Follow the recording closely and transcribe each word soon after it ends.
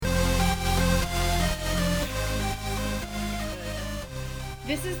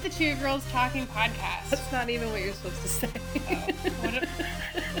This is the Two Girls Talking podcast. That's not even what you're supposed to say. What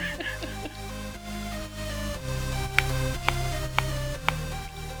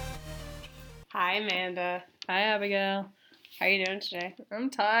Hi, Amanda. Hi, Abigail. How are you doing today? I'm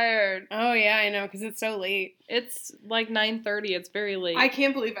tired. Oh, yeah, I know, because it's so late. It's like 9:30. It's very late. I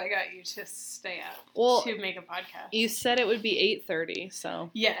can't believe I got you to stay up to make a podcast. You said it would be 8:30, so.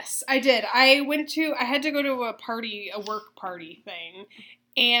 Yes, I did. I had to go to a work party thing.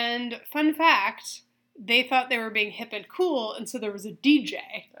 And fun fact, they thought they were being hip and cool, and so there was a DJ.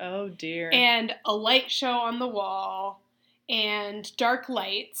 Oh, dear. And a light show on the wall, and dark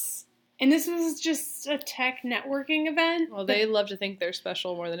lights. And this was just a tech networking event. Well, they love to think they're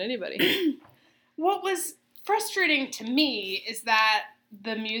special more than anybody. What was frustrating to me is that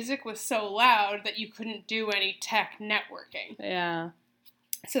the music was so loud that you couldn't do any tech networking. Yeah.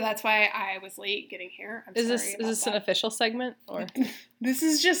 So that's why I was late getting here. Is this an official segment or? This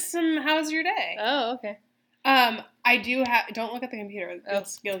is just some how's your day. Oh, okay. I do have. Don't look at the computer.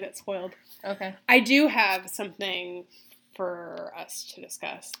 You'll get spoiled. Okay. I do have something for us to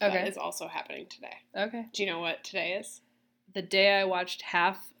discuss that is also happening today. Okay. Do you know what today is? The day I watched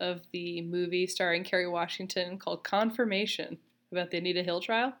half of the movie starring Kerry Washington called Confirmation about the Anita Hill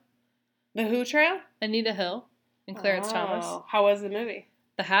trial. The Who trial? Anita Hill and Clarence Thomas. How was the movie?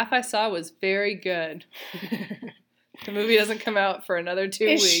 The half I saw was very good. The movie doesn't come out for another 2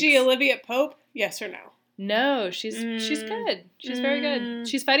 weeks. Is she Olivia Pope? Yes or no? No, she's good. She's very good.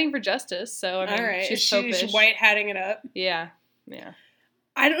 She's fighting for justice, so I mean, all right. she's She's white hatting it up. Yeah.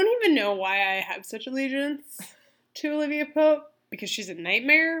 I don't even know why I have such allegiance to Olivia Pope because she's a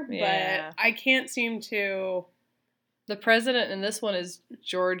nightmare, but I can't seem to. The president in this one is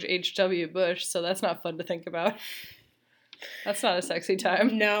George H.W. Bush, so that's not fun to think about. That's not a sexy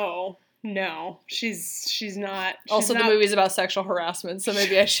time. No, she's not. Also, the movie's about sexual harassment, so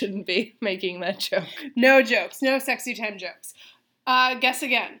maybe I shouldn't be making that joke. No jokes. No sexy time jokes. Guess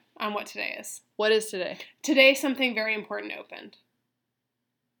again on what today is. What is today? Today, something very important opened.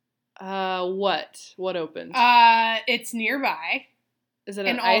 What? What opened? It's nearby. Is it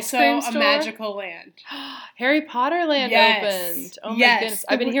an ice cream store? And also a magical land. Harry Potter Land opened. Oh my goodness.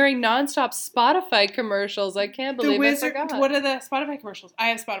 I've been hearing nonstop Spotify commercials. I can't believe I forgot. What are the Spotify commercials? I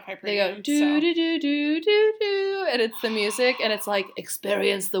have Spotify Premium. They go do-do-do-do-do-do, and it's the music, and it's like,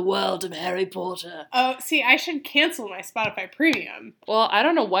 experience the world of Harry Potter. Oh, see, I should cancel my Spotify Premium. Well, I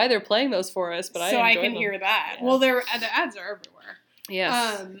don't know why they're playing those for us, but I can hear that. Yeah. Well, the ads are everywhere.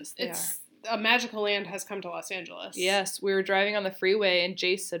 Yes. A magical land has come to Los Angeles. Yes, we were driving on the freeway, and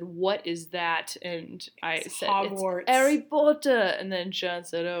Jace said, "What is that?" And I said, Hogwarts. "It's Harry Potter." And then John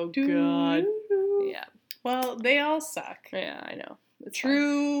said, "Oh God." Yeah. Well, they all suck. Yeah, I know. It's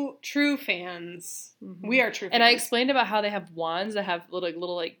true fans. Mm-hmm. We are true fans. And I explained about how they have wands that have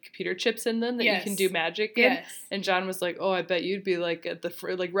little like computer chips in them that you can do magic in. Yes. And John was like, "Oh, I bet you'd be like at the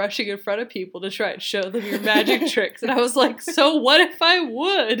rushing in front of people to try and show them your magic tricks." And I was like, "So what if I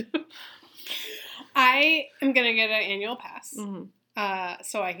would?" I am going to get an annual pass, mm-hmm.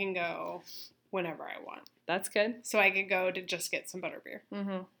 So I can go whenever I want. That's good. So I could go to just get some butterbeer.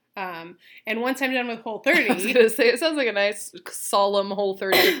 Mm-hmm. And once I'm done with Whole30... I was going to say, it sounds like a nice, solemn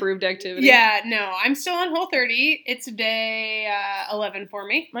Whole30 approved activity. Yeah, no, I'm still on Whole30. It's day 11 for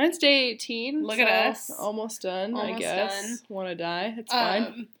me. Mine's day 18. Look at us. Almost done, I guess. Want to die. It's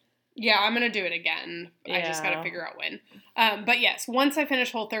fine. Yeah, I'm going to do it again. Yeah. I just got to figure out when. But yes, once I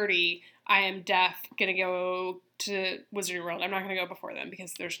finish Whole30... I am going to go to Wizarding World. I'm not going to go before then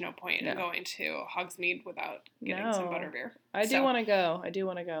because there's no point in going to Hogsmeade without getting some butterbeer. I do want to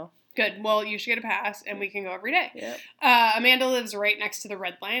go. Good. Well, you should get a pass, and we can go every day. Yep. Amanda lives right next to the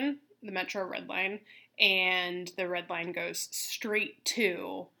Red Line, the Metro Red Line, and the Red Line goes straight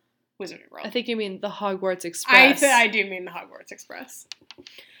to Wizarding World. I think you mean the Hogwarts Express. I do mean the Hogwarts Express.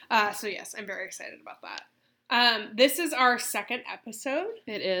 So yes, I'm very excited about that. This is our second episode.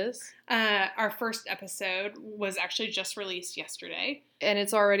 It is. Our first episode was actually just released yesterday. And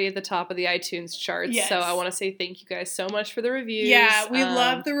it's already at the top of the iTunes charts. Yes. So I want to say thank you guys so much for the reviews. Yeah, we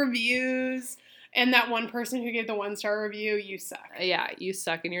love the reviews. And that one person who gave the 1-star review, you suck. Yeah, you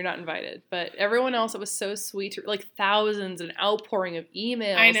suck and you're not invited. But everyone else, it was so sweet. Like thousands and outpouring of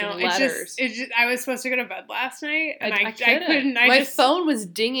emails and letters. I was supposed to go to bed last night and I couldn't. My phone was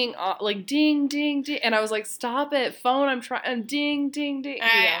dinging, like ding, ding, ding. And I was like, stop it, phone, I'm trying, ding, ding, ding.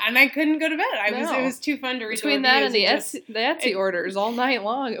 And I couldn't go to bed. It was too fun to read between that and the Etsy orders all night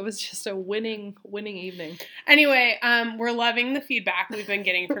long. It was just a winning evening. Anyway, we're loving the feedback we've been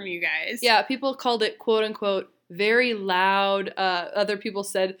getting from you guys. Yeah, people called it quote unquote very loud. Other people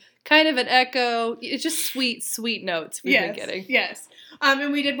said kind of an echo. It's just sweet notes we've been getting. Yes.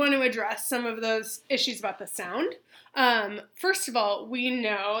 And we did want to address some of those issues about the sound. First of all, we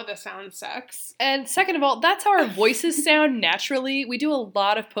know the sound sucks. And second of all, that's how our voices sound naturally. We do a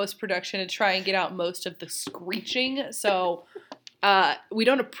lot of post-production to try and get out most of the screeching. So we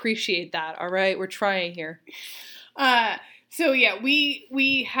don't appreciate that, all right? We're trying here. So yeah,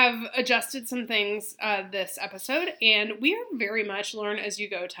 we have adjusted some things this episode, and we are very much learn as you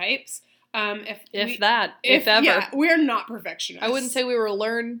go types. If ever. Yeah, we're not perfectionists. I wouldn't say we were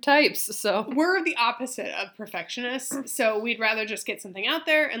learn types, so. We're the opposite of perfectionists, so we'd rather just get something out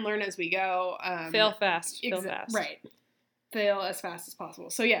there and learn as we go. Fail fast. Right. Fail as fast as possible.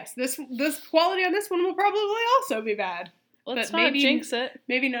 So yes, this quality on this one will probably also be bad. Let's not jinx it.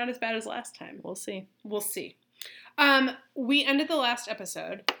 Maybe not as bad as last time. We'll see. We ended the last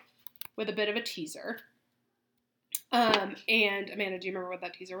episode with a bit of a teaser. And Amanda, do you remember what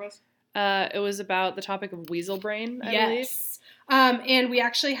that teaser was? It was about the topic of weasel brain, I believe. And we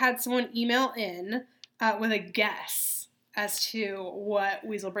actually had someone email in with a guess as to what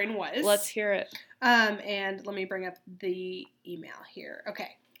weasel brain was. Let's hear it. And let me bring up the email here.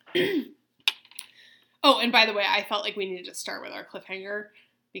 Okay. Oh, and by the way, I felt like we needed to start with our cliffhanger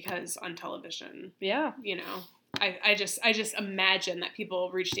because on television, you know, I just imagine that people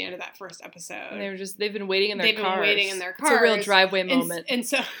reached the end of that first episode. And they've been waiting in their cars. It's a real driveway moment.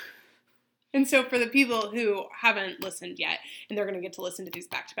 And so for the people who haven't listened yet, and they're going to get to listen to these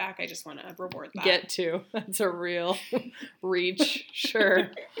back to back, I just want to reward that. That's a real reach. Sure.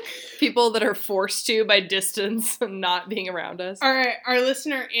 People that are forced to by distance and not being around us. All right. Our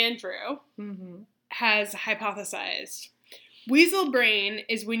listener, Andrew, has hypothesized weasel brain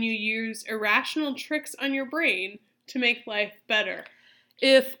is when you use irrational tricks on your brain to make life better.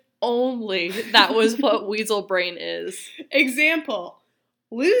 If only that was what weasel brain is. Example,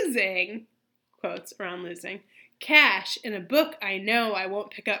 losing, quotes around losing, cash in a book I know I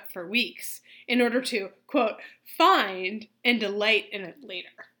won't pick up for weeks in order to, quote, find and delight in it later.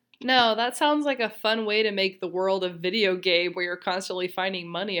 No, that sounds like a fun way to make the world a video game where you're constantly finding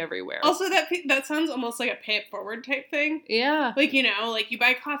money everywhere. Also, that sounds almost like a pay it forward type thing. Yeah. Like, you know, like you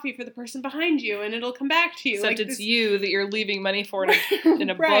buy coffee for the person behind you and it'll come back to you. Except like it's you that you're leaving money for in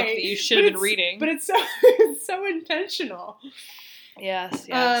a book that you should have been reading. But it's so intentional. Yes.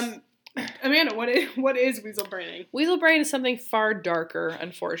 Amanda, what is weasel braining? Weasel brain is something far darker,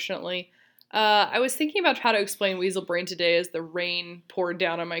 unfortunately. I was thinking about how to explain weasel brain today as the rain poured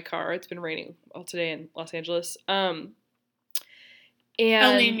down on my car. It's been raining all today in Los Angeles. And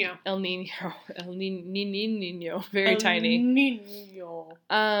El Nino. Very tiny. Nino.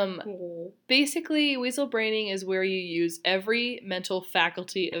 Basically, weasel braining is where you use every mental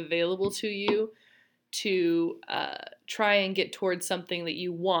faculty available to you to try and get towards something that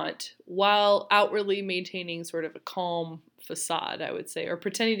you want while outwardly maintaining sort of a calm facade, I would say, or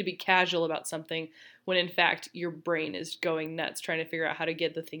pretending to be casual about something when in fact your brain is going nuts trying to figure out how to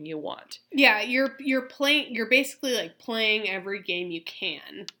get the thing you want. Yeah, you're basically like playing every game you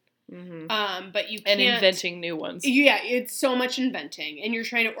can. Mm-hmm. But you can't. And inventing new ones. Yeah, it's so much inventing. And you're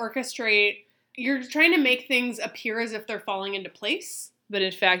trying to orchestrate, you're trying to make things appear as if they're falling into place. But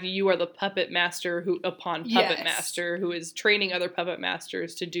in fact, you are the puppet master master who is training other puppet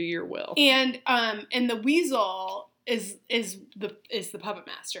masters to do your will. And the weasel is the puppet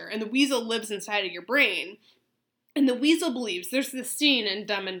master, and the weasel lives inside of your brain. And the weasel believes there's this scene in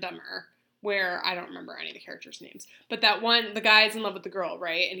Dumb and Dumber where I don't remember any of the characters' names, but the guy's in love with the girl,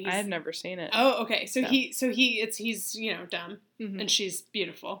 right? And I've never seen it. Oh, okay. So he's you know dumb, and she's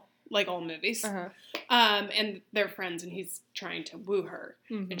beautiful. Like all movies. And they're friends, and he's trying to woo her,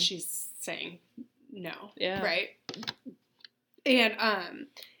 and she's saying no. Yeah. Right?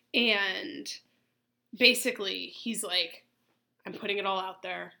 And basically, he's like, I'm putting it all out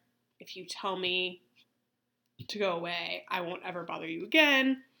there. If you tell me to go away, I won't ever bother you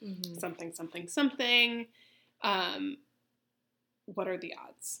again. Something. What are the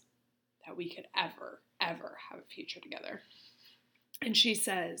odds that we could ever have a future together? And she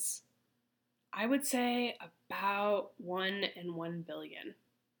says, I would say about 1 in 1 billion.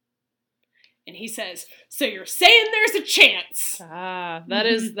 And he says, so you're saying there's a chance. That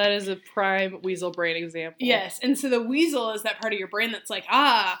is a prime weasel brain example. Yes. And so the weasel is that part of your brain that's like,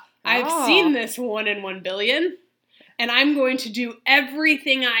 I've seen this 1 in 1 billion. And I'm going to do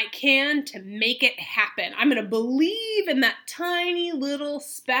everything I can to make it happen. I'm going to believe in that tiny little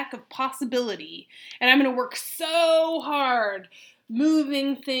speck of possibility. And I'm going to work so hard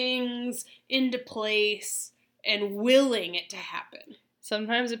moving things into place and willing it to happen.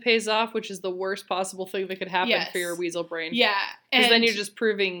 Sometimes it pays off, which is the worst possible thing that could happen for your weasel brain. Yeah. Because then you're just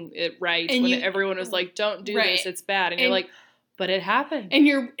proving it right when everyone was like, don't do this, it's bad. And you're like, but it happened.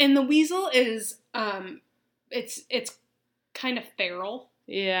 And the weasel is, it's kind of feral.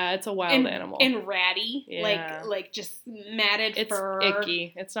 Yeah, it's a wild animal. And ratty. Yeah. Like just matted fur. It's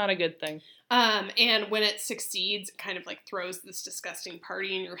icky. It's not a good thing. And when it succeeds, it kind of like throws this disgusting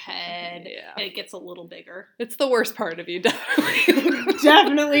party in your head. Yeah. And it gets a little bigger. It's the worst part of you, definitely.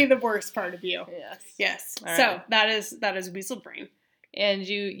 Definitely the worst part of you. Yes. All so right. that is weasel brain. And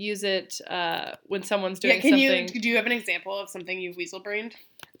you use it when someone's doing something. Do you have an example of something you've weasel brained?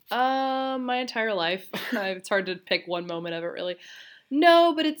 My entire life. It's hard to pick one moment of it, really.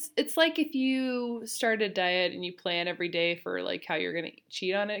 No, but it's like if you start a diet and you plan every day for like how you're gonna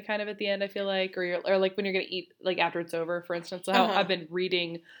cheat on it, kind of at the end. I feel like, or like when you're gonna eat like after it's over, for instance. So I've been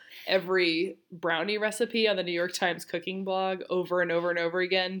reading every brownie recipe on the New York Times cooking blog over and over and over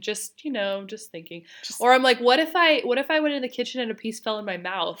again. Just thinking. Or I'm like, what if I went in the kitchen and a piece fell in my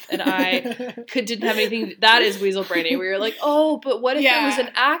mouth and I didn't have anything? That is weasel braining, where you're like, oh, but what if it was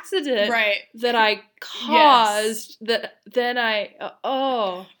an accident that I caused that then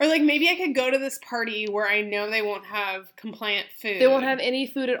or like maybe I could go to this party where I know they won't have compliant food. They won't have any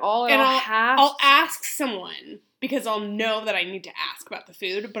food at all, and I'll ask someone because I'll know that I need to ask about the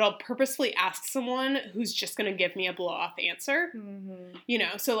food, but I'll purposefully ask someone who's just going to give me a blow-off answer. Mm-hmm. You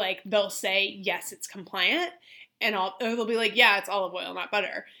know, so like they'll say, yes, it's compliant, and they'll be like, yeah, it's olive oil, not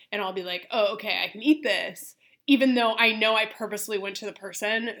butter. And I'll be like, oh, okay, I can eat this, even though I know I purposely went to the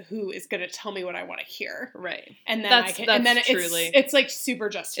person who is going to tell me what I want to hear. Right. And then it's like super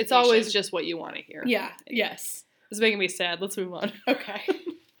justification. It's always just what you want to hear. Yeah. Yes. It's making me sad. Let's move on. Okay.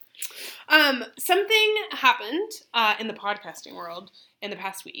 Something happened in the podcasting world in the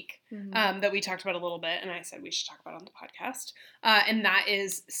past week that we talked about a little bit, and I said we should talk about on the podcast, and that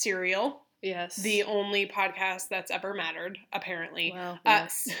is Serial. Yes. The only podcast that's ever mattered, apparently. Well,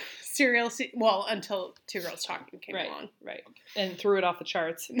 yes. Serial, until Two Girls Talking came along. Right. And threw it off the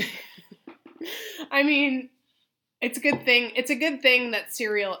charts. I mean, it's a good thing that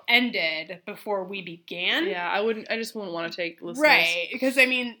Serial ended before we began. Yeah, I just wouldn't want to take listeners. Right, because I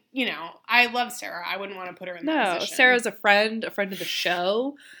mean, you know, I love Sarah. I wouldn't want to put her in that position. Sarah's a friend of the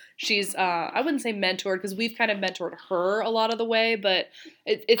show. She's, I wouldn't say mentored, because we've kind of mentored her a lot of the way, but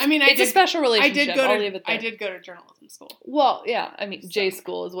it's a special relationship. I'll leave it there. I did go to journalism school. Well, yeah, I mean, J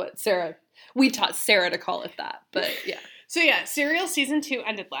school is what we taught Sarah to call it that, but yeah. So yeah, Serial season 2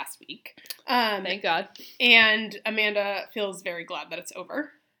 ended last week. Thank God. And Amanda feels very glad that it's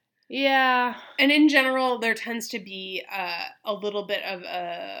over. Yeah. And in general, there tends to be a little bit of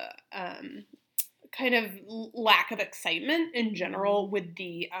a kind of lack of excitement in general with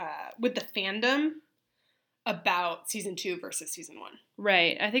the fandom about season 2 versus season 1.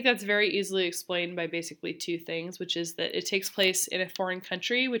 Right. I think that's very easily explained by basically two things, which is that it takes place in a foreign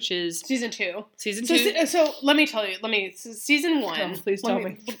country, which is season 2. So let me tell you. Season 1. Oh, please tell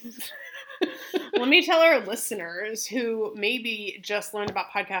me. Let me tell our listeners who maybe just learned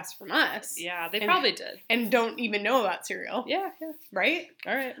about podcasts from us. Yeah, they probably did. And don't even know about Serial. Yeah. Right?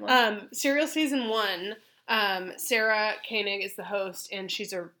 All right. Well. Serial season 1, Sarah Koenig is the host, and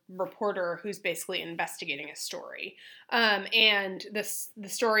she's a reporter who's basically investigating a story. And the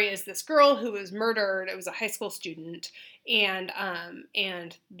story is this girl who was murdered. It was a high school student, and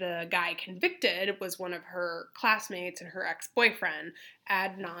the guy convicted was one of her classmates and her ex-boyfriend,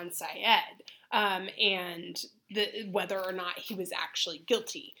 Adnan Syed, and whether or not he was actually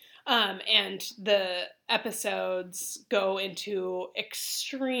guilty. And the episodes go into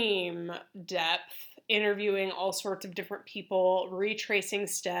extreme depth, interviewing all sorts of different people, retracing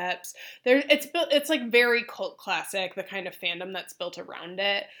steps. It's like very cult classic, the kind of fandom that's built around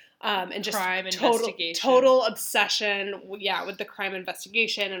it. And just crime investigation. Total obsession, with the crime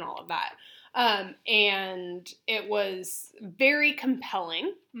investigation and all of that. And it was very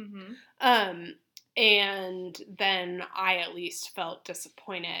compelling. Mm-hmm. And then I at least felt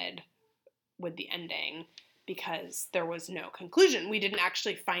disappointed with the ending because there was no conclusion. We didn't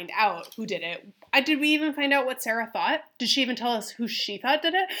actually find out who did it. Did we even find out what Sarah thought? Did she even tell us who she thought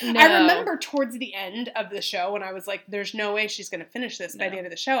did it? No. I remember towards the end of the show when I was like, there's no way she's going to finish this by the end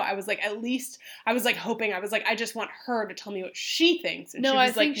of the show. I was like, hoping, I just want her to tell me what she thinks. And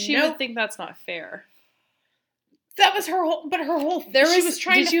I think she would think that's not fair. That was her whole, she was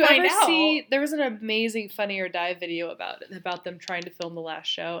trying to find out. There was an amazing Funny or Die video about them trying to film the last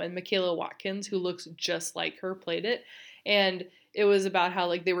show, and Michaela Watkins, who looks just like her, played it, and it was about how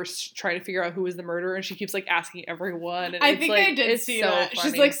like they were trying to figure out who was the murderer, and she keeps like asking everyone. And I think I did see that. Funny.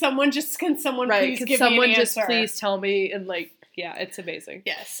 She's like, can someone please give me an answer? Please tell me? And like Yeah, it's amazing.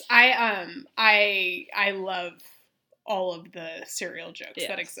 Yes. I love all of the cereal jokes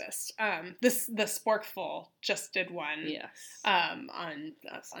that exist. The Sporkful just did one. Yes. On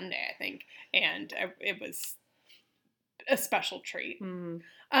Sunday, I think, and it was a special treat. Mm.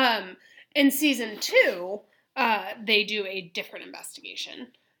 In season 2, they do a different investigation.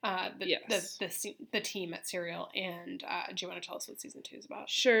 The team at Serial, and do you want to tell us what season 2 is about?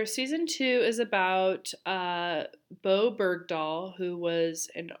 Sure. Season 2 is about Bo Bergdahl, who was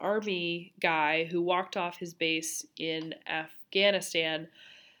an army guy who walked off his base in Afghanistan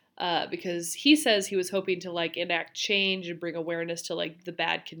because he says he was hoping to like enact change and bring awareness to like the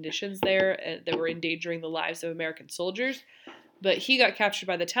bad conditions there that were endangering the lives of American soldiers. But he got captured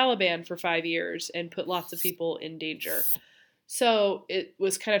by the Taliban for 5 years and put lots of people in danger. So it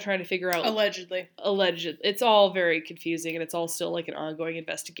was kind of trying to figure out... Allegedly. It's all very confusing, and it's all still like an ongoing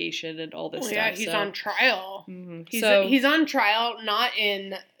investigation and all this stuff. Yeah, he's on trial. Mm-hmm. He's on trial not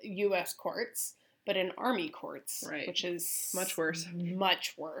in U.S. courts, but in Army courts, right, which is much worse.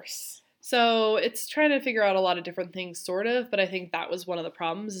 Much worse. So it's trying to figure out a lot of different things, sort of, but I think that was one of the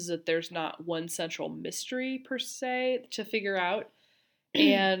problems, is that there's not one central mystery, per se, to figure out.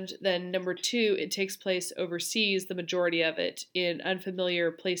 And then number 2, it takes place overseas, the majority of it, in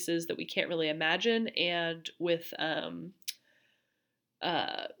unfamiliar places that we can't really imagine, and with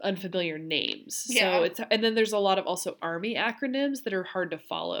unfamiliar names. Yeah. So and then there's a lot of also Army acronyms that are hard to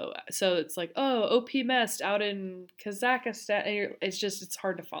follow. So it's like, OP Mest out in Kazakhstan, and it's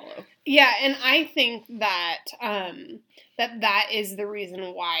hard to follow. Yeah, and I think that that is the reason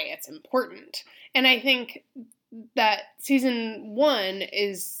why it's important. And I think that season 1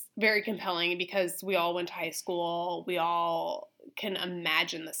 is very compelling because we all went to high school, we all can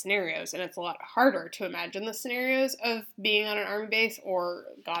imagine the scenarios, and it's a lot harder to imagine the scenarios of being on an army base or,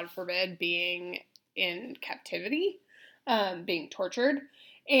 God forbid, being in captivity, being tortured.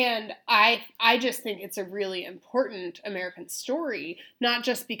 And I just think it's a really important American story, not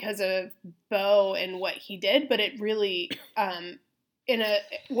just because of Bo and what he did, but it really, in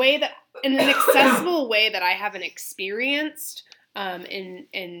an accessible way that I haven't experienced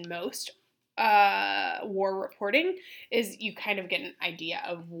in most war reporting, is you kind of get an idea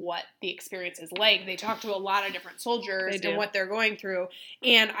of what the experience is like. They talk to a lot of different soldiers and what they're going through,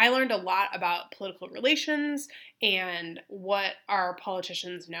 and I learned a lot about political relations and what our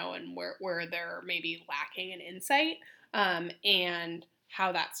politicians know and where they're maybe lacking in insight, and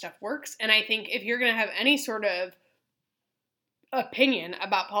how that stuff works. And I think if you're going to have any sort of opinion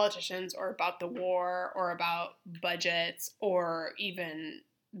about politicians or about the war or about budgets or even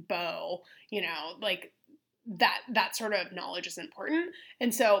Bo, like that sort of knowledge is important.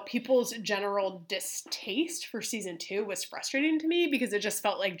 And so people's general distaste for season 2 was frustrating to me because it just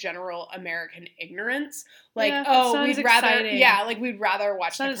felt like general American ignorance. Like, we'd rather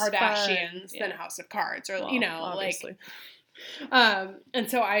watch the Kardashians than House of Cards, or obviously. And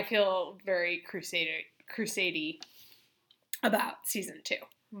so I feel very crusade-y about season 2.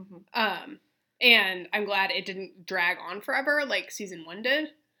 Mm-hmm. And I'm glad it didn't drag on forever like season 1 did.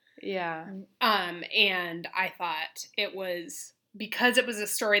 Yeah. And I thought it was, because it was a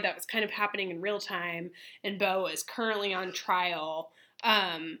story that was kind of happening in real time and Bo is currently on trial,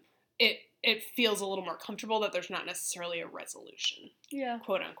 it feels a little more comfortable that there's not necessarily a resolution. Yeah.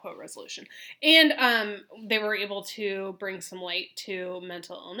 Quote unquote resolution. And they were able to bring some light to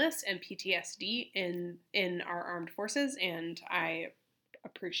mental illness and PTSD in our armed forces, and I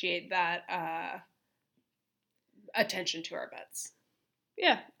appreciate that attention to our vets.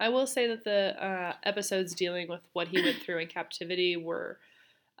 Yeah, I will say that the episodes dealing with what he went through in captivity were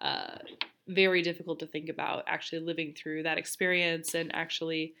very difficult to think about, actually living through that experience and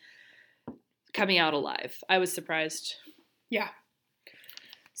actually coming out alive. I was surprised. Yeah.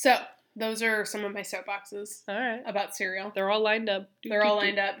 So, those are some of my soapboxes. All right. About Serial. They're all lined up. They're all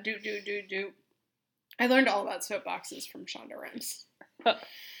lined up. Do. I learned all about soapboxes from Shonda Rhimes.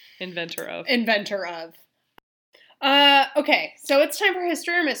 Inventor of. Okay, so it's time for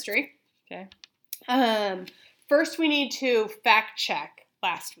History or Mystery. Okay. First, we need to fact check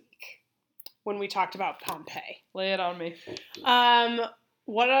last week when we talked about Pompeii. Lay it on me.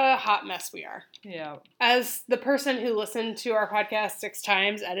 What a hot mess we are. Yeah. As the person who listened to our podcast 6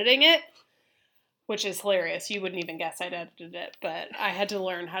 times editing it, which is hilarious. You wouldn't even guess I'd edited it, but I had to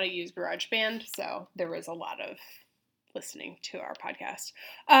learn how to use GarageBand, so there was a lot of listening to our podcast.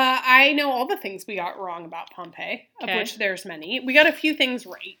 I know all the things we got wrong about Pompeii, of which there's many. We got a few things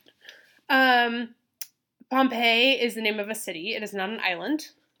right. Pompeii is the name of a city. It is not an island.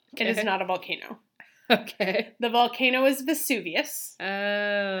 Okay. It is not a volcano. Okay. The volcano is Vesuvius. Oh.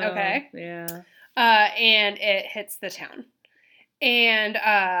 Okay. Yeah. And it hits the town. And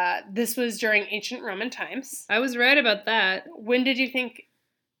this was during ancient Roman times. I was right about that. When did you think...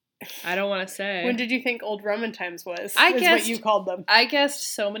 I don't want to say. When did you think old Roman times was? I guessed what you called them. I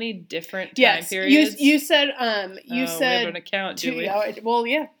guessed so many different time periods. Yes, you said we have an account, do we? Well,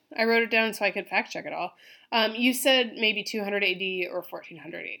 yeah, I wrote it down so I could fact check it all. You said maybe 200 AD or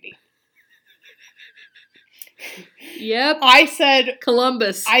 1400 AD. Yep. I said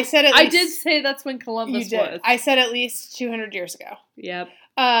Columbus. I said at least... I did say that's when Columbus was. I said at least 200 years ago. Yep.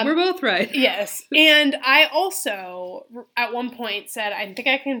 We're both right. Yes. And I also, at one point, said, I think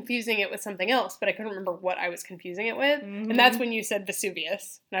I'm confusing it with something else, but I couldn't remember what I was confusing it with. Mm-hmm. And that's when you said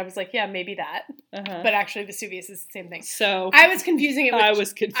Vesuvius. And I was like, yeah, maybe that. Uh-huh. But actually, Vesuvius is the same thing. So I was confusing it with... I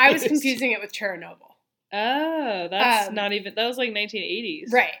was confused. I was confusing it with Chernobyl. Oh, that's not even... That was like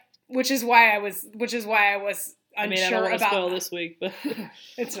 1980s. Right. Which is why I was unsure I don't want to spoil that. This week, but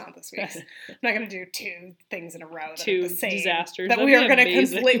it's not this week. I'm not going to do two things in a row. Two disasters that we are going to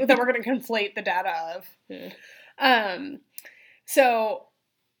conflate. That we're going to conflate the data of. Yeah. So,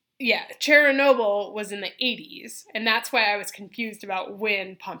 yeah, Chernobyl was in the 80s, and that's why I was confused about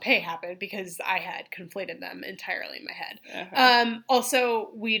when Pompeii happened because I had conflated them entirely in my head. Uh-huh. Also,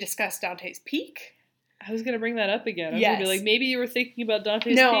 we discussed Dante's Peak. I was going to bring that up again. I was going to be like, maybe you were thinking about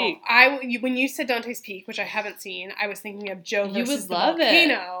Dante's Peak. No, when you said Dante's Peak, which I haven't seen, I was thinking of Joe versus the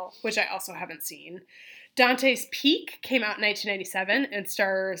Volcano, which I also haven't seen. Dante's Peak came out in 1997 and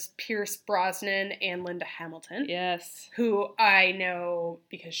stars Pierce Brosnan and Linda Hamilton. Yes. Who I know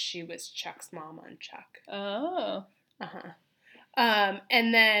because she was Chuck's mom on Chuck. Oh. Uh-huh.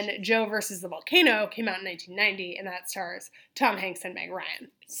 And then Joe versus the Volcano came out in 1990, and that stars Tom Hanks and Meg Ryan,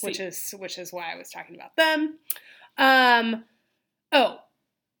 which is why I was talking about them. Oh,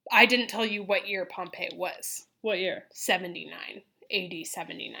 I didn't tell you what year Pompeii was. What year? 79. AD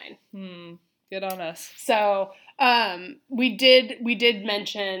 79. Good on us. So, we did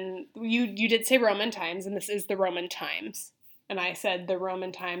mention, you did say Roman times, and this is the Roman times. And I said the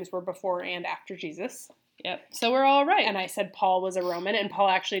Roman times were before and after Jesus. Yep. So we're all right. And I said Paul was a Roman, and Paul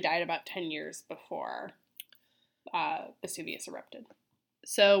actually died about 10 years before Vesuvius erupted.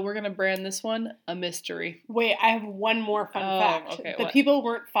 So we're going to brand this one a mystery. Wait, I have one more fun fact. Okay, the people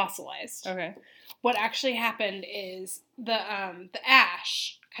weren't fossilized. Okay. What actually happened is the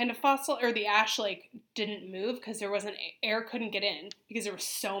ash kind of the ash like didn't move because there wasn't air couldn't get in because there was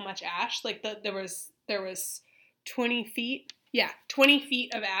so much ash. Like there was 20 feet. Yeah, 20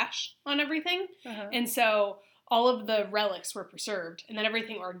 feet of ash on everything. Uh-huh. And so all of the relics were preserved. And then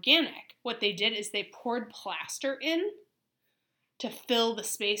everything organic, what they did is they poured plaster in to fill the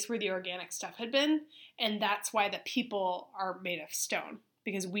space where the organic stuff had been. And that's why the people are made of stone,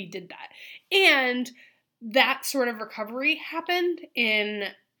 because we did that. And that sort of recovery happened in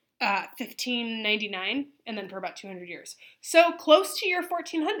 1599, and then for about 200 years. So close to your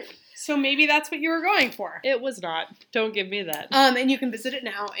 1400. So maybe that's what you were going for. It was not. Don't give me that. And you can visit it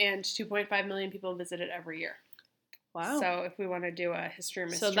now, and 2.5 million people visit it every year. Wow. So if we want to do a history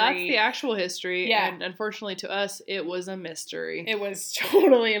mystery. So that's the actual history. Yeah. And unfortunately to us, it was a mystery. It was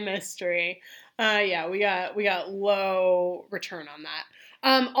totally a mystery. Yeah, we got low return on that.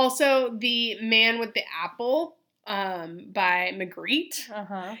 Also, The Man with the Apple by Magritte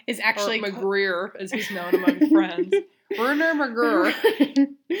is actually... Or McGreer, as he's known among friends. Werner McGreer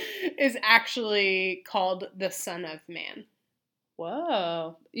is actually called The Son of Man.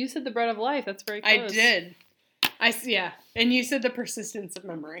 Whoa. You said The Bread of Life. That's very close. I did. Yeah. And you said The Persistence of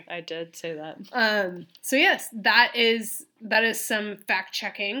Memory. I did say that. So yes, that is some fact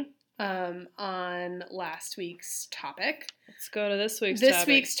checking on last week's topic. Let's go to this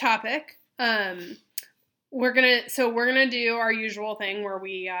week's topic. We're gonna do our usual thing where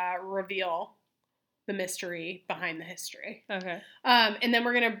we reveal the mystery behind the history. Okay. And then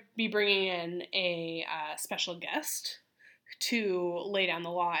we're gonna be bringing in a special guest to lay down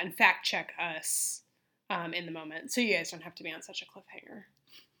the law and fact check us in the moment, so you guys don't have to be on such a cliffhanger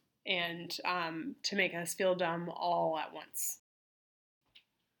and to make us feel dumb all at once.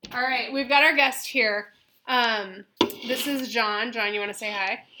 All right, we've got our guest here. This is John. John, you want to say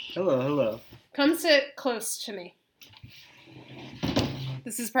hi? Hello. Come sit close to me.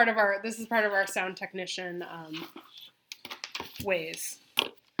 This is part of our sound technician ways.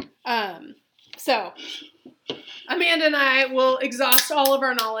 So Amanda and I will exhaust all of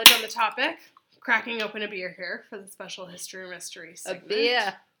our knowledge on the topic, cracking open a beer here for the special history mystery segment. A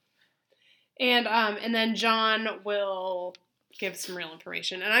beer. And then John will give some real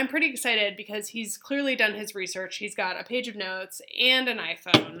information. And I'm pretty excited because he's clearly done his research. He's got a page of notes and an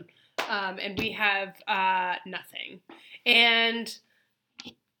iPhone. And we have nothing. And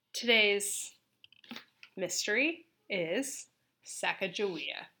today's mystery is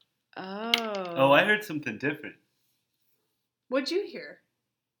Sacagawea. Oh. Oh, I heard something different. What'd you hear?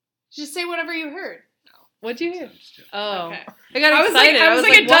 Just say whatever you heard. What'd you hear? Oh. Okay. I got excited. I was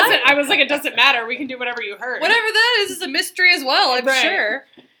like, what? it doesn't matter. We can do whatever you heard. Whatever that is a mystery as well, I'm Right. sure.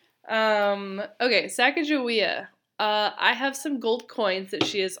 Okay, Sacagawea. I have some gold coins that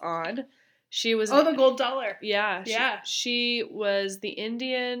she is on. She was the gold dollar. Yeah. Yeah. She was the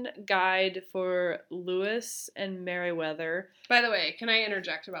Indian guide for Lewis and Meriwether. By the way, can I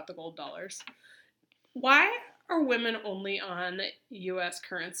interject about the gold dollars? Why are women only on U.S.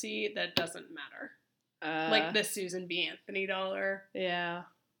 currency that doesn't matter? Like the Susan B. Anthony dollar. Yeah.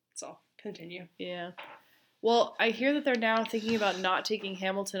 So, continue. Yeah. Well, I hear that they're now thinking about not taking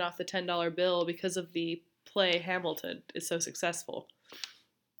Hamilton off the $10 bill because of the play Hamilton is so successful.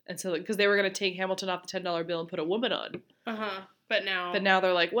 And so, because they were going to take Hamilton off the $10 bill and put a woman on. Uh-huh. But now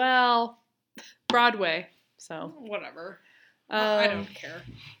they're like, well, Broadway. So. Whatever. I don't care.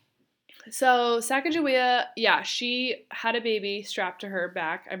 So, Sacagawea, yeah, she had a baby strapped to her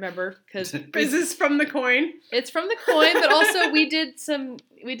back. I remember because is this from the coin? It's from the coin, but also we did some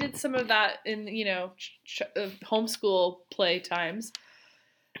of that in homeschool play times.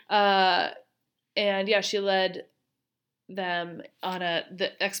 And yeah, she led them on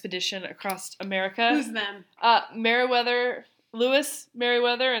the expedition across America. Who's them? Meriwether, Lewis,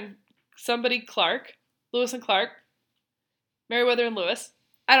 Meriwether, and somebody Clark. Lewis and Clark. Meriwether and Lewis.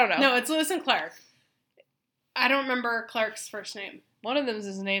 I don't know. No, it's Lewis and Clark. I don't remember Clark's first name. One of them's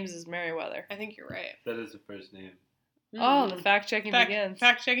his name is Meriwether. I think you're right. That is the first name. Oh, the fact-checking begins.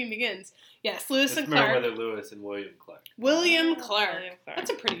 Fact-checking begins. Yes, Lewis and Clark. Meriwether Lewis and William Clark. William Clark. That's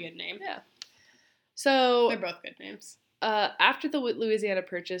a pretty good name. Yeah. So they're both good names. After the Louisiana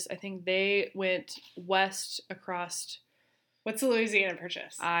Purchase, I think they went west across. What's the Louisiana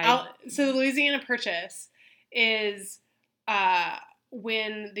Purchase? So the Louisiana Purchase is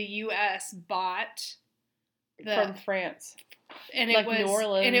when the U.S. bought from France, and like it was New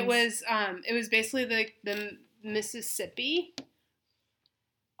Orleans, and it was basically the Mississippi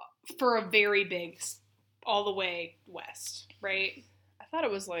for a very big, all the way west, right? I thought it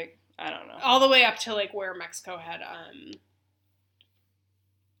was like, I don't know, all the way up to like where Mexico had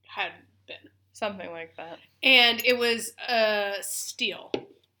been, something like that. And it was steel.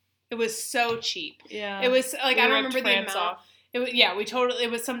 It was so cheap. Yeah, it was like I don't remember the amount. Off. It was It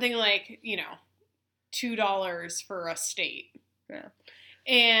was something like $2 for a state. Yeah.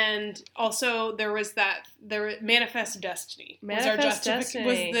 And also there was Manifest Destiny. Was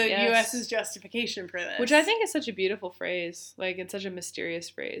the U.S.'s justification for this. Which I think is such a beautiful phrase. Like, it's such a mysterious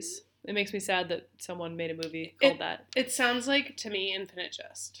phrase. It makes me sad that someone made a movie called that. It sounds like, to me, Infinite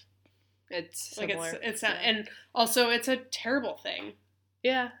Jest. It's like similar. it's not, and also it's a terrible thing.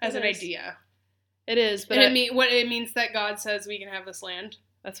 Yeah. As an idea. It is, but and it means that God says we can have this land.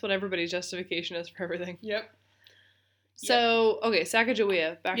 That's what everybody's justification is for everything. Yep. So, okay,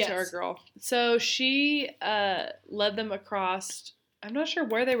 Sacagawea, back to our girl. So she led them across, I'm not sure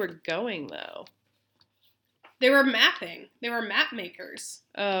where they were going, though. They were mapping. They were map makers.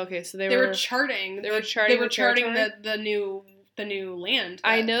 Oh, okay, so they were charting. They were charting the new land.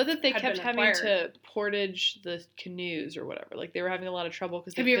 I know that they kept having to portage the canoes or whatever. Like, they were having a lot of trouble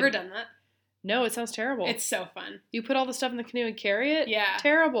because Have you ever done that? No, it sounds terrible. It's so fun. You put all the stuff in the canoe and carry it? Yeah.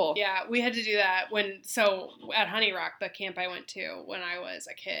 Terrible. Yeah, we had to do that at Honey Rock, the camp I went to when I was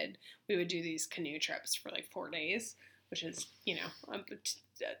a kid, we would do these canoe trips for like 4 days, which is,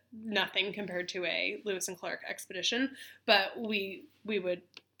 nothing compared to a Lewis and Clark expedition, but we would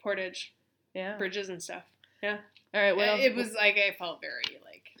portage bridges and stuff. Yeah. All right, what else? It was like, I felt very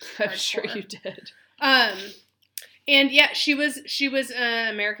like I'm sure you did. And yeah, she was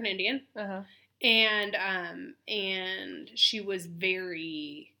an American Indian. Uh-huh. And she was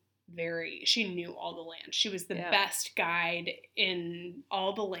very, very, she knew all the land. She was the best guide in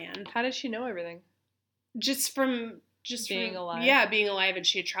all the land. How did she know everything? Just being alive. Yeah, being alive, and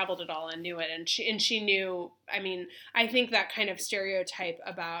she had traveled it all and knew it. And she knew, I mean, I think that kind of stereotype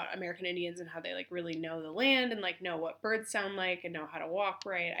about American Indians and how they like really know the land and like know what birds sound like and know how to walk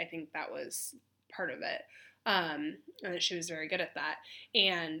right. I think that was part of it. And that she was very good at that.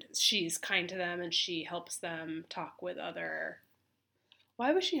 And she's kind to them and she helps them talk with other.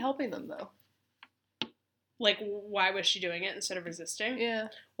 Why was she helping them though? Like, why was she doing it instead of resisting? Yeah.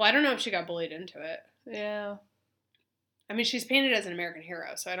 Well, I don't know if she got bullied into it. Yeah. I mean, she's painted as an American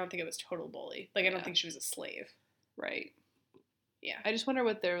hero, so I don't think it was total bully. Like, I don't think she was a slave. Right. Yeah. I just wonder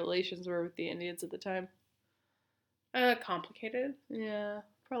what their relations were with the Indians at the time. Complicated. Yeah.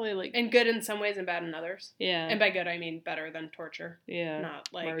 Probably like... And good in some ways and bad in others. Yeah. And by good, I mean better than torture. Yeah. Not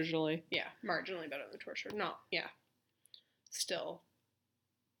like... Marginally. Yeah, marginally better than torture. still.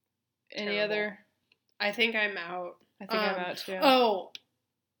 Any Terrible. other? I think I'm out. I think I'm out too. Oh,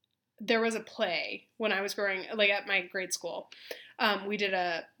 there was a play when I was growing, like at my grade school. We did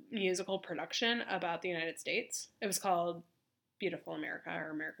a musical production about the United States. It was called Beautiful America or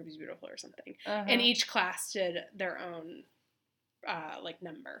America is Beautiful or something. And each class did their own like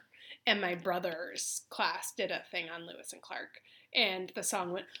number. And my brother's class did a thing on Lewis and Clark. And the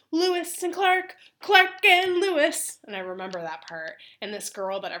song went, Lewis and Clark, Clark and Lewis. And I remember that part. And this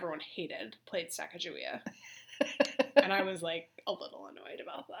girl that everyone hated played Sacagawea. And I was like a little annoyed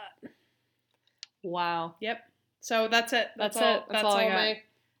about that. Wow. Yep. So that's it. That's all I got.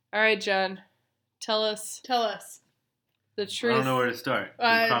 All right, Jen. Tell us Tell us. the truth. I don't know where to start.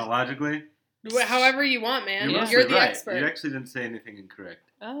 Chronologically? However you want, man. You're You're the right. expert. You actually didn't say anything incorrect.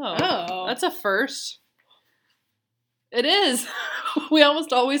 Oh. That's a first. It is. We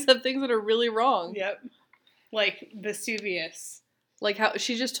almost always have things that are really wrong. Yep. Like Vesuvius. Like how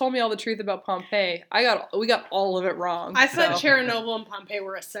she just told me all the truth about Pompeii. We got all of it wrong. I thought Chernobyl and Pompeii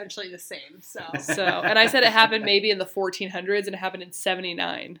were essentially the same. So and I said it happened maybe in the 1400s and it happened in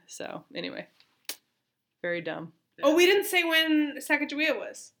 79. So anyway, very dumb. Oh, we didn't say when Sacagawea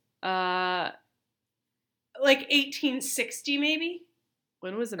was. Like 1860 maybe?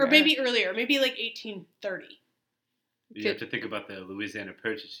 When was it? Or maybe earlier. Maybe like 1830. You have to think about the Louisiana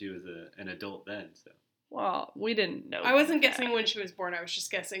Purchase. She was an adult then, so. Well, we didn't know. I wasn't guessing when she was born. I was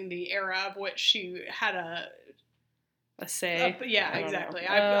just guessing the era of which she had a say. Yeah, exactly.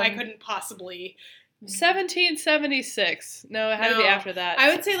 I couldn't possibly. 1776. No, it had to be after that.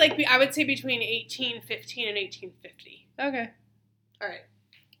 I would say between 1815 and 1850. Okay. All right.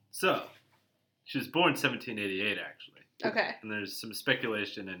 So, she was born 1788, actually. Okay. And there's some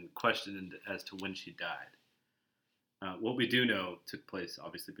speculation and question as to when she died. What we do know took place,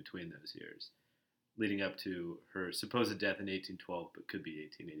 obviously, between those years, leading up to her supposed death in 1812, but could be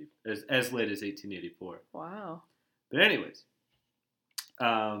 1880, as late as 1884. Wow. But anyways.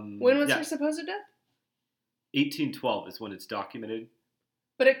 When was her supposed death? 1812 is when it's documented.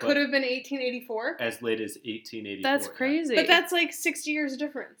 But it could have been 1884? As late as 1884. That's crazy. But that's like 60 years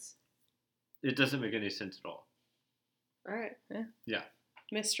difference. It doesn't make any sense at all. All right. Yeah.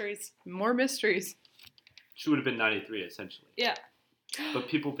 Mysteries. More mysteries. She would have been 93, essentially. Yeah. But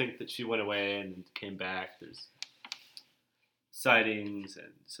people think that she went away and came back. There's sightings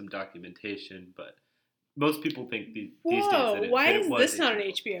and some documentation, but most people think these days that it, why that is it was this not an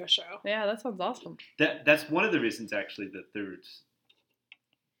 1812. HBO show? Yeah, that sounds awesome. That's one of the reasons, actually,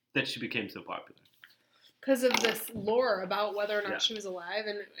 that she became so popular. Because of this lore about whether or not she was alive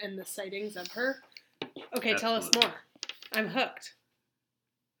and the sightings of her. Okay, tell us more. I'm hooked.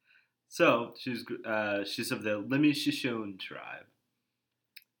 So she's of the Lemhi-Shoshone tribe.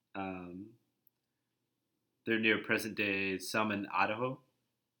 They're near present-day Summon, Idaho.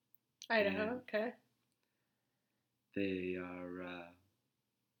 Idaho, okay. They are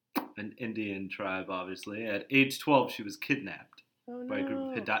an Indian tribe, obviously. At age 12, she was kidnapped by a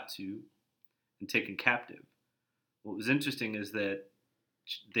group of Hidatsu and taken captive. What was interesting is that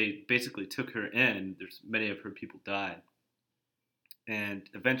they basically took her in. Many of her people died. And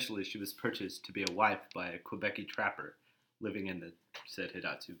eventually she was purchased to be a wife by a Quebecy trapper living in the said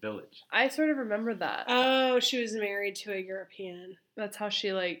Hidatsu village. I sort of remember that. Oh, she was married to a European. That's how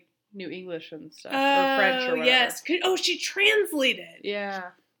she, knew English and stuff. Or French or whatever. Yes. She translated.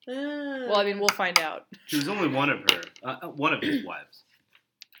 Yeah. Oh. Well, I mean, we'll find out. She was only one of his wives.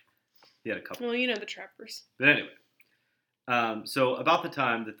 He had a couple. Well, you know the trappers. But anyway. So about the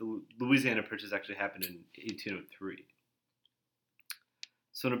time that the Louisiana Purchase actually happened in 1803.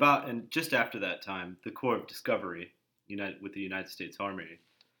 So and just after that time, the Corps of Discovery, with the United States Army,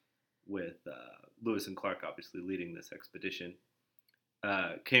 with Lewis and Clark obviously leading this expedition,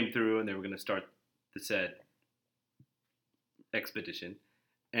 came through and they were going to start the said expedition.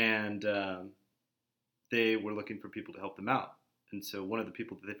 And they were looking for people to help them out. And so one of the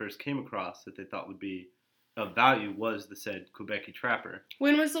people that they first came across that they thought would be of value was the said Quebecy trapper.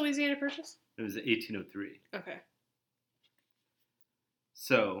 When was the Louisiana Purchase? It was 1803. Okay.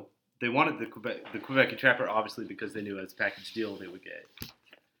 So they wanted the Quebecy trapper, obviously, because they knew as a package deal they would get,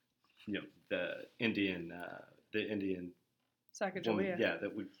 the Indian Sacagawea. woman,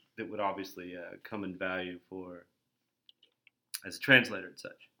 that would obviously come in value for as a translator and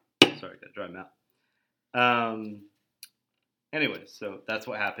such. Sorry, got a dry mouth. Anyway, so that's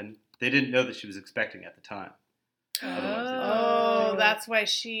what happened. They didn't know that she was expecting at the time. Oh, that's why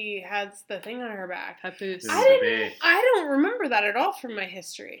she has the thing on her back. Papoose. I don't remember that at all from my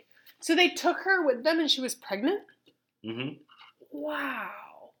history. So they took her with them and she was pregnant? Mm-hmm.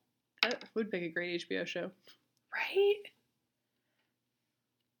 Wow. That would make a great HBO show. Right?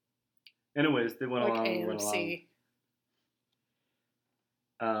 Anyways, they went like along. AMC.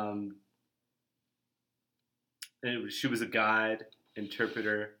 She was a guide,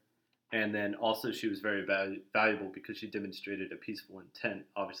 interpreter, and then also she was very valuable because she demonstrated a peaceful intent.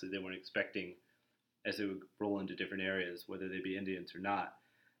 Obviously, they weren't expecting, as they would roll into different areas, whether they be Indians or not,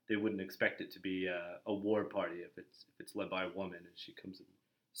 they wouldn't expect it to be a war party if it's led by a woman, and she comes in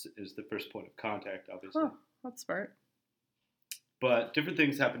as the first point of contact, obviously. Huh, that's smart. But different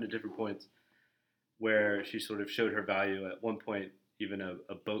things happened at different points where she sort of showed her value. At one point, even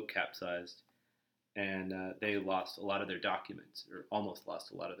a boat capsized, and they lost a lot of their documents, or almost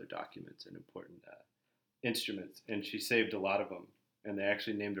lost a lot of their documents and important instruments, and she saved a lot of them, and they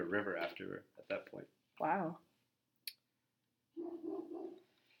actually named a river after her at that point. Wow.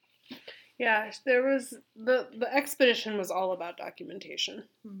 Yeah, there was the expedition was all about documentation.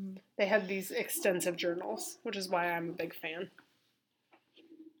 Mm-hmm. They had these extensive journals, which is why I'm a big fan.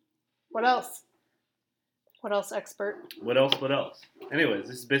 What else? What else, expert? What else? Anyways,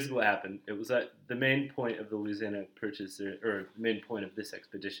 this is basically what happened. It was that the main point of the Louisiana Purchase, or the main point of this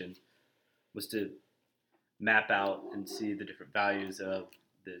expedition, was to map out and see the different values of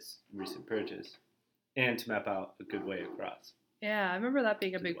this recent purchase, and to map out a good way across. Yeah, I remember that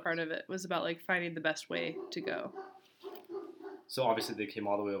being a big part of it. It was about like finding the best way to go. So obviously they came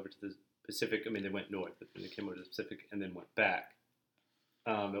all the way over to the Pacific. I mean, they went north, but then they came over to the Pacific and then went back.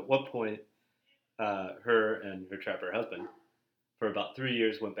 At what point, her and her trapper husband, for about 3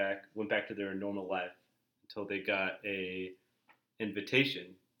 years, went back to their normal life until they got a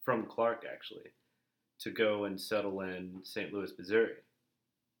invitation from Clark, actually, to go and settle in St. Louis, Missouri,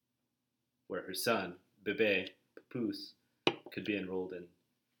 where her son, Bebe, Papoose, could be enrolled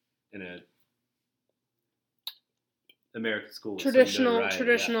in a American school.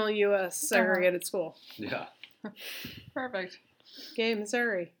 Traditional U.S. segregated school. Yeah. Perfect. Yay,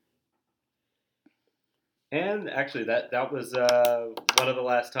 Missouri. And actually, that was one of the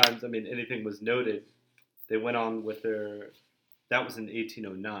last times, I mean, anything was noted. They went on with that was in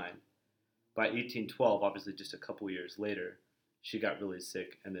 1809. By 1812, obviously just a couple years later, she got really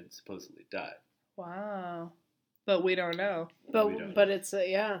sick and then supposedly died. Wow. But we don't know. But it's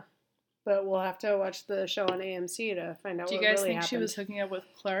yeah. But we'll have to watch the show on AMC to find out what really happened. Do you guys think she was hooking up with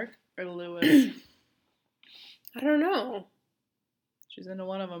Clark or Lewis? I don't know. She's into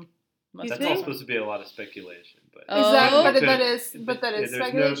one of them. That's all supposed to be a lot of speculation, but that is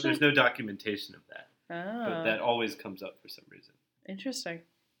speculation. There's no documentation of that. Oh. But that always comes up for some reason. Interesting.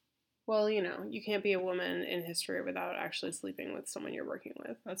 Well, you can't be a woman in history without actually sleeping with someone you're working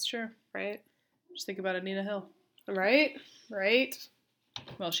with. That's true. Right? Just think about Anita Hill. Right?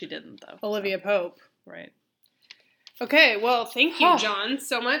 Well, she didn't, though. Olivia Pope. Right. Okay, well, thank you, John,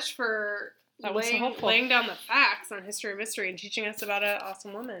 so much for laying down the facts on History of Mystery and teaching us about an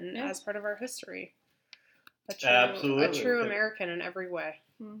awesome woman as part of our history. Absolutely. A true American in every way.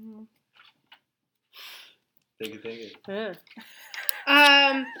 Mm-hmm. Thank you.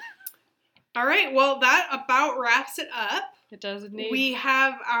 Yeah. All right, well, that about wraps it up. It does indeed. We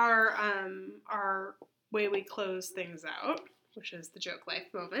have our way we close things out, which is the joke life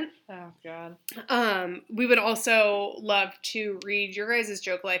moment. Oh, God. We would also love to read your guys'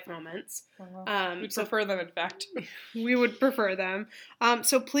 joke life moments. We'd prefer them, in fact. We would prefer them.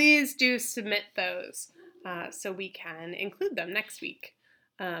 So please do submit those so we can include them next week.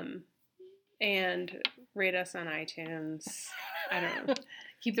 And rate us on iTunes. I don't know.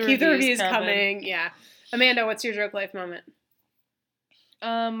 Keep the reviews coming. Yeah. Amanda, what's your joke life moment?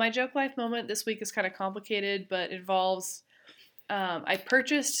 My joke life moment this week is kind of complicated, but involves I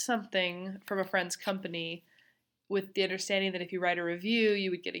purchased something from a friend's company with the understanding that if you write a review, you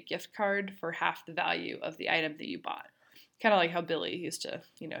would get a gift card for half the value of the item that you bought. Kind of like how Billy used to,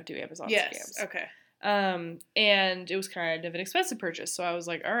 do Amazon scams. Yes, okay. And it was kind of an expensive purchase, so I was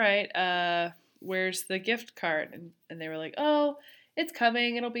like, all right, where's the gift card? And they were like, oh, it's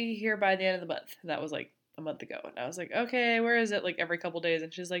coming. It'll be here by the end of the month. And that was like a month ago. And I was like, okay, where is it? Like every couple days.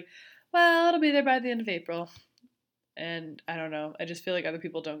 And she's like, well, it'll be there by the end of April. And I don't know. I just feel like other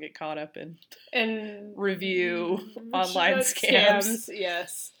people don't get caught up in review online scams.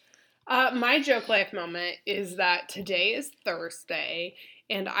 Yes. My joke life moment is that today is Thursday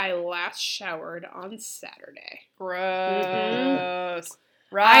and I last showered on Saturday. Gross. Mm-hmm.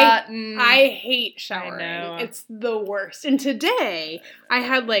 Rotten. I hate showering. It's the worst. And today I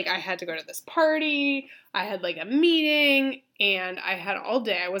had to go to this party. I had a meeting and I had all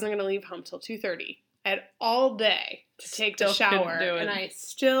day. I wasn't going to leave home till 2:30. I had all day to take the shower and I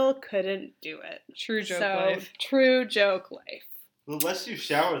still couldn't do it. True joke life. True joke life. The less you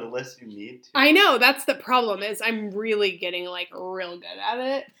shower, the less you need to. I know. That's the problem is I'm really getting real good at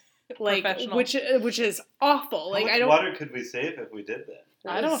it. like which is awful. Like How much water could we save if we did that?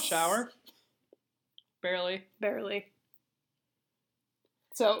 I don't shower. Barely.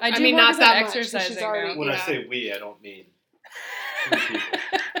 So I mean, not that much. Exercising already, when I say we, I don't mean 2 people.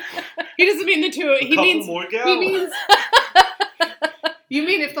 He doesn't mean the two. He means more he means. You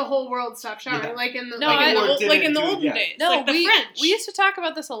mean if the whole world stopped showering, like in the olden days? No, like the French. We used to talk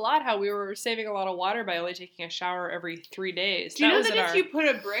about this a lot. How we were saving a lot of water by only taking a shower every 3 days. Do you know that if you put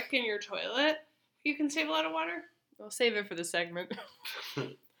a brick in your toilet, you can save a lot of water? We'll save it for the segment.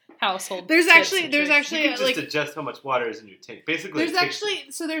 Household. There's actually you can just adjust how much water is in your tank. Basically,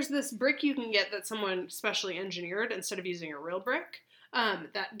 there's this brick you can get that someone specially engineered instead of using a real brick.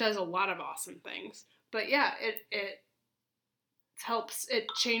 That does a lot of awesome things. But yeah, it helps. It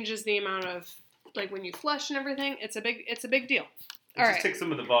changes the amount of like when you flush and everything. It's a big deal. All right. Just take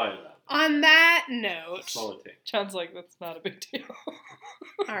some of the volume out. On that note, smaller tank. Sounds like that's not a big deal.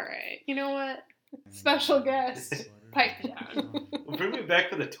 All right. You know what? Special guest, pipe down. Well, bring me back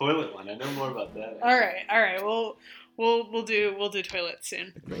for the toilet one. I know more about that. All right. We'll do toilets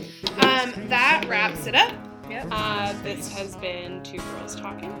soon. That wraps it up. Yep. This has been Two Girls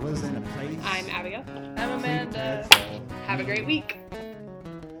Talking. I'm Abigail. I'm Amanda. Have a great week.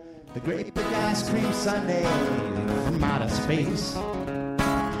 The great big ice cream sundae from outer space.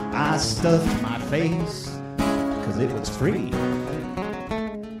 I stuffed my face 'cause it was free.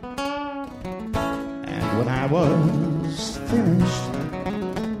 And when I was finished,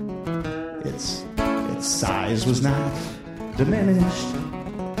 its size was not diminished.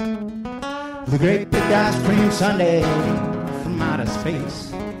 The great big ice cream sundae from outer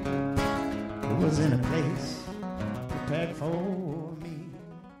space was in a place prepared for